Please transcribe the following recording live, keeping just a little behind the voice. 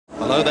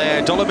Hello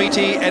there,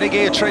 Dolomiti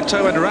Energia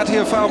Trento and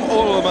Ratiopharm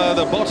Ulm are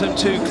the bottom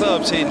two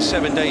clubs in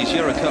 7 days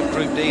EuroCup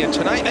Group D, and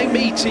tonight they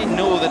meet in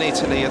northern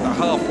Italy at the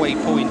halfway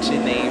point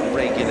in the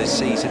regular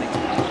season.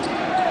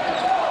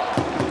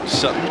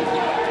 Sutton.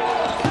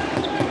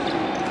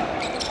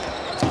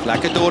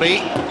 Flacadori.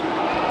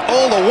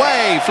 All the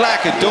way,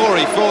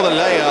 Flacadori for the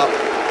layup.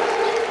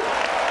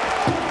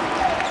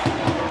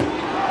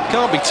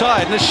 Can't be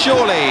tired, and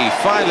surely,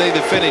 finally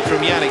the finish from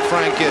Yannick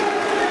Franke.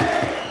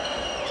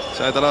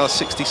 So the last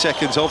 60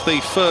 seconds of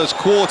the first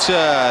quarter,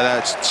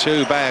 that's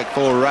two back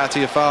for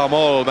Ratiopharm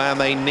Ulm,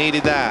 and they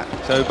needed that.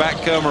 So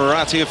back come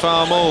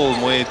Ratiopharm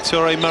Ulm with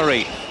Toure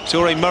Murray.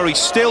 Toure Murray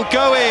still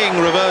going,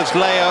 reverse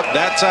layup,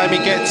 that time he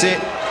gets it.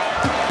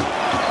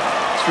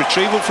 It's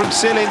retrieval from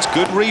Sillins,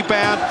 good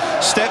rebound,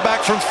 step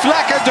back from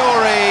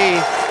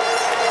Flacadori.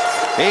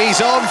 He's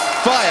on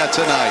fire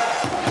tonight.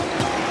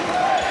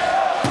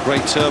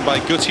 Great turn by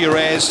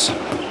Gutierrez.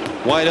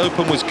 Wide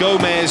open was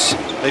Gomez.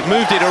 They've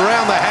moved it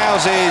around the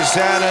houses,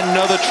 and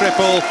another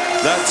triple,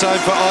 that time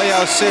for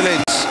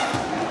Sillins.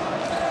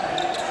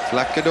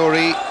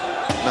 Flacadori,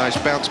 nice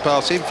bounce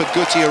pass in for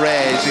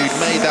Gutierrez, who'd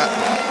made that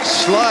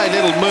sly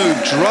little move,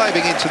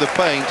 driving into the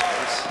paint.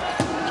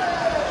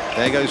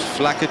 There goes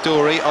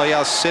Flacadori,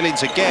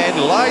 Sillins again,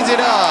 lines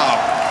it up,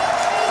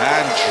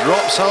 and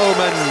drops home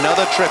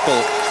another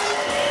triple.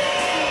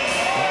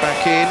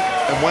 Back in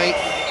and wait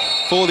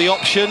for the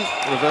option,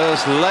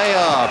 reverse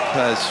layup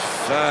as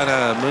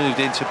Fana moved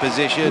into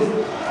position.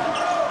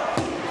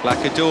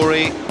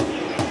 Flacadori,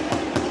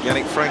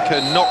 Yannick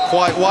Franke not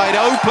quite wide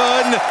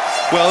open.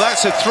 Well,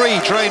 that's a three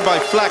drained by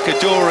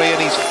Flacadori, and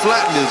he's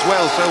flattened as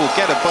well, so we'll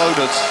get a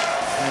bonus.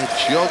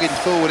 Jogging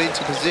forward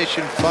into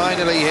position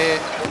finally here.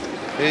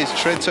 His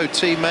Trento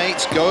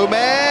teammates, Gomez!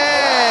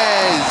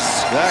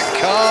 That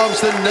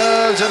calms the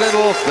nerves a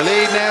little. The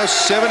lead now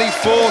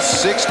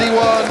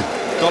 74-61.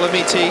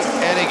 Dolomiti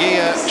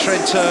Energia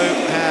Trento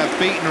have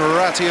beaten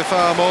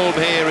Ratiopharm Ulm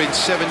here in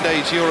 7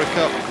 days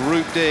EuroCup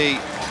Group D.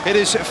 It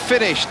is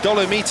finished,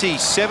 Dolomiti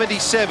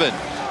 77,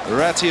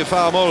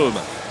 Ratiopharm Ulm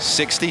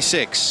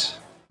 66.